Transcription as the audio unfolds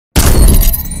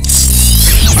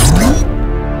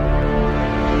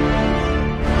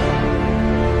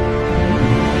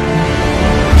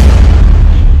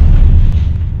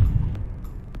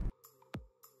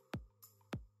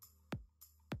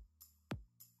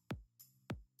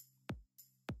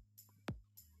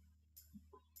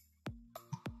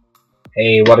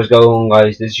Hey, what is going on,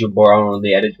 guys? This is your boy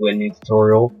RNLD edit with a new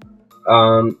tutorial.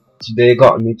 Today I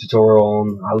got a new tutorial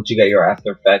on how to get your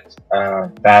After Effects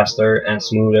faster and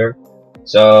smoother.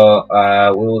 So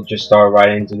we'll just start right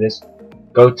into this.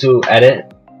 Go to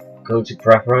Edit, go to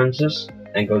Preferences,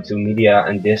 and go to Media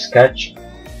and Disk Sketch.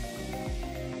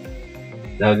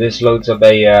 Now this loads up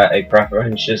a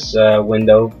Preferences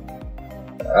window.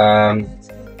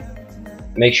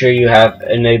 Make sure you have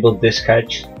enabled Disk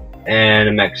Sketch and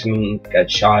a maximum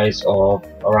sketch size of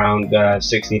around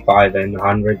 65 and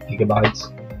 100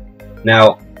 gigabytes.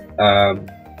 Now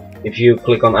if you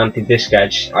click on empty disk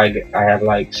sketch, I have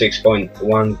like 6.1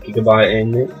 gigabyte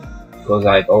in it because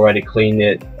I've already cleaned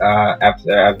it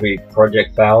after every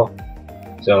project file.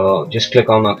 So just click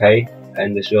on OK,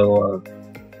 and this will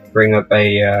bring up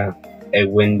a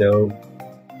window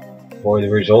for the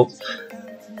result.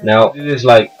 Now this is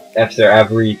like after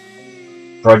every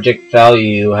project file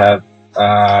you have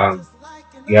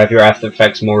your After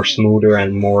Effects more smoother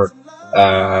and more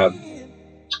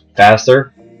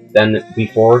faster than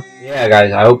before. Yeah,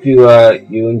 guys, I hope you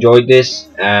you enjoyed this,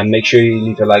 and make sure you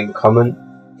leave a like and comment.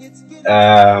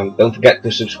 Don't forget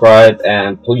to subscribe,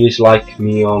 and please like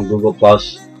me on Google+.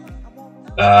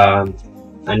 I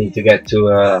need to get to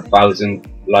 1,000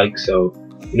 likes, so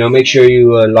make sure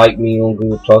you like me on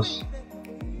Google+.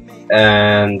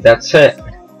 And that's it.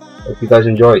 Hope you guys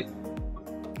enjoyed.